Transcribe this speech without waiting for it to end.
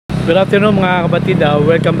Good afternoon mga kapatid,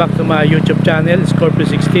 welcome back to my YouTube channel, Scorpio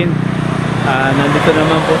 16. Nandito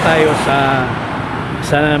naman po tayo sa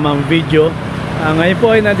isa namang video. Ngayon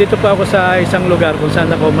po ay nandito po ako sa isang lugar kung saan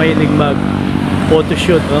ako mahilig mag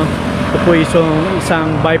photoshoot. Ito po isang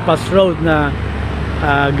bypass road na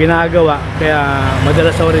ginagawa, kaya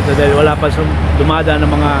madalas ako rito dahil wala pa dumadaan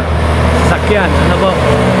ng mga sasakyan. Ito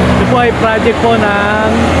po ay project po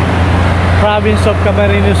ng Province of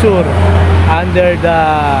Camarines Sur under the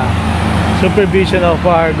supervision of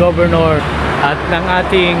our governor at ng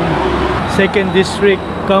ating 2nd District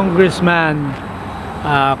Congressman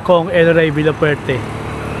Kong El Rey Villapuerte.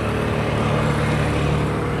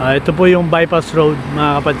 Ito po yung bypass road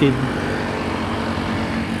mga kapatid.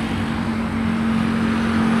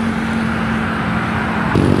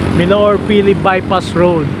 Milor Pili Bypass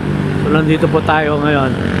Road. So nandito po tayo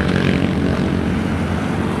ngayon.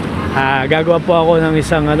 Gagawa po ako ng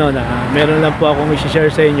isang meron lang po akong i-share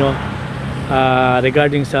sa inyo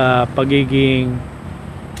regarding sa pagiging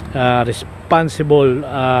responsible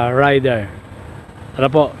rider. Tara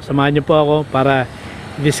po, samahan niyo po ako para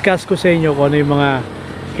discuss ko sa inyo kung ano yung mga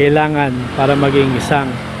kailangan para maging isang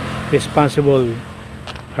responsible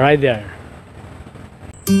rider.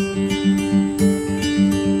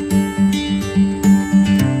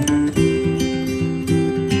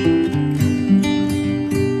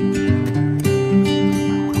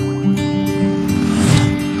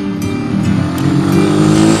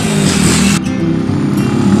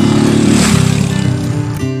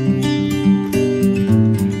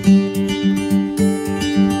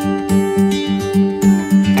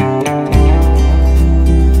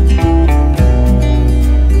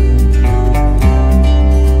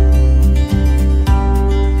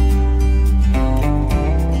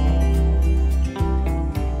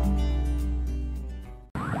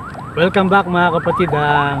 Welcome back mga kapatid.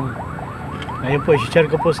 Ngayon po i-share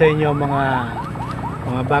ko po sa inyo mga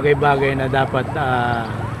bagay-bagay na dapat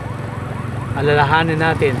alalahanin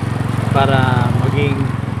natin para maging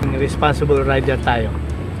responsible rider tayo.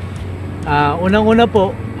 Unang-una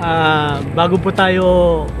po, bago po tayo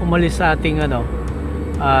umalis sa ating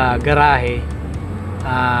garahe,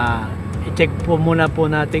 i-check po muna po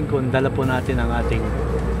natin kung dala po natin ang ating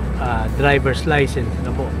driver's license.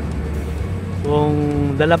 Kung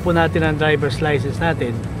dala po natin ang driver's license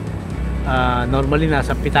natin, normally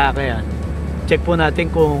nasa pitaka yan. Check po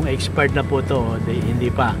natin kung expired na po to o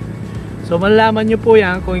hindi pa. So malalaman nyo po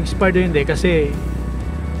yan kung expired o hindi kasi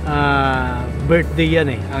birthday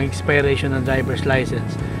yan ang expiration ng driver's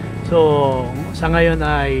license. So sa ngayon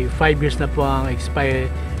ay 5 years na po ang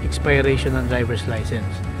expiration ng driver's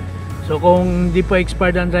license. So kung hindi po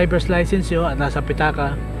expired ang driver's license yun, nasa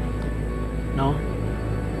pitaka,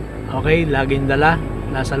 okay, laging dala,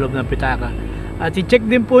 nasa loob ng pitaka. At i-check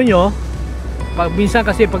din po nyo, minsan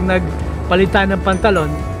kasi pag nagpalitan ng pantalon,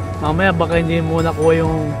 mamaya baka hindi mo nakuha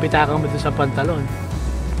yung pitaka mo sa pantalon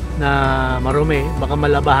na marumi, baka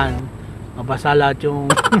malabahan, mabasa lahat yung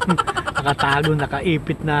nakatago,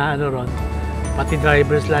 nakaipit na ron, pati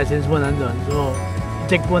driver's license mo nandun. So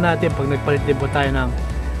i-check po natin pag nagpalit din po tayo ng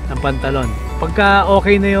pantalon. Pagka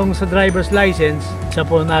okay na yung sa driver's license, isa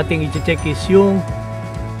po nating i-check is yung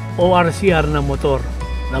ORCR na motor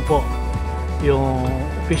na po, yung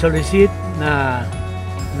official receipt na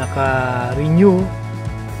naka-renew,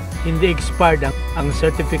 hindi expired ang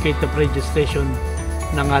certificate of registration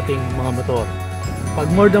ng ating mga motor.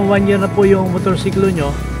 Pag more than 1 year na po yung motorsiklo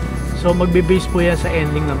nyo, so magbe-base po yan sa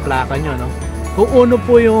ending ng plaka nyo, Kung uno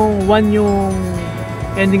po yung 1 yung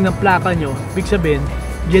ending ng plaka nyo, ibig sabihin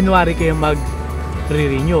January kayo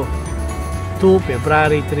mag-renew. 2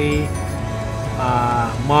 February, 3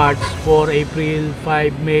 March, 4 April,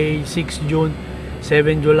 5 May, 6 June,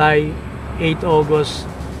 7 July, 8 August,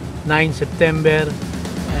 9 September,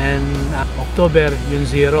 and October, yung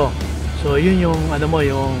 0. So yun yung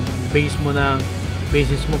yung base mo ng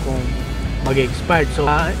basis mo kung mag-expired. So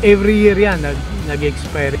every year yan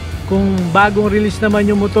nag-expire. Kung bagong release naman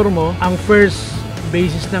yung motor mo, ang first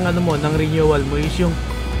basis ng ng renewal mo is yung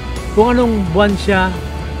kung anong buwan siya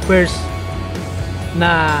first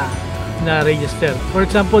na register. For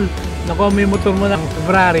example, nakuha mo yung motor mo ng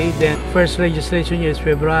February, then first registration niya is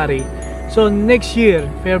February. So next year,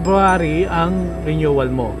 February ang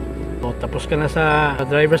renewal mo. So, tapos ka na sa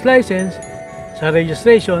driver's license, sa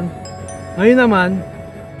registration. Ngayon naman,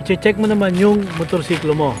 i-check mo naman yung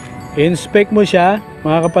motorsiklo mo. I-inspect mo siya,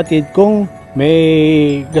 mga kapatid, kung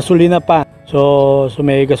may gasolina pa. So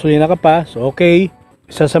may gasolina ka pa, so okay.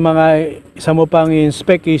 Isa mo pang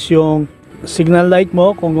i-inspect is yung signal light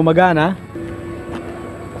mo kung gumagana.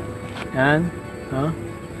 Yan,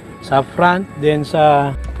 sa front, then sa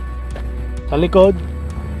likod.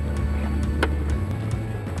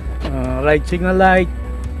 right signal light.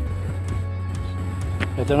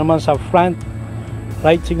 Ito naman sa front,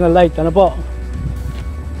 right signal light. Ano po?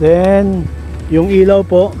 Then, yung ilaw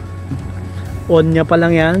po, on niya pa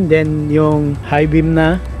lang yan. Then, yung high beam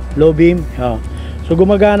na, low beam. Oh. So,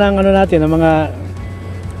 gumagana ang ano natin, ang mga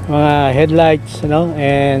headlights, ano,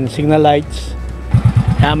 and signal lights.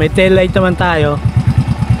 May tail light naman tayo.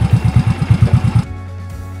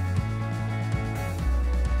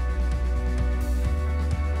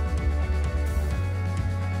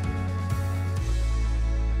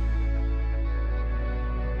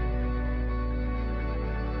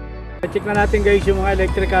 Check na natin guys yung mga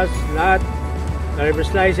electricals, lahat,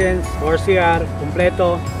 driver's license, ORCR,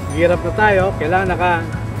 kompleto. Hirap na tayo, kailangan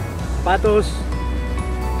naka-patos,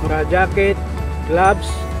 naka-jacket,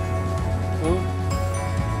 gloves, no?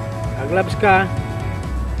 Naka-gloves ka.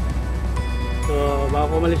 So,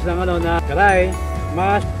 baka umalis ng na karay,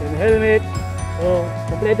 mask, and helmet. So,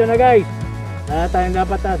 kompleto na guys. Lahat tayong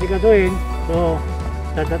dapat asikasuhin. So,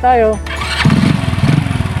 start na tayo.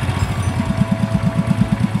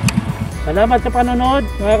 Salamat sa panonood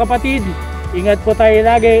mga kapatid. Ingat po tayo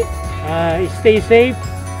lagi. Stay safe.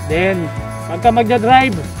 Then, pagka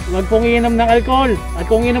magdadrive, huwag pong iinom ng alcohol. At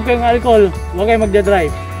kung inom kayo ng alcohol, huwag kayo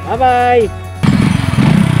magdadrive. Bye bye!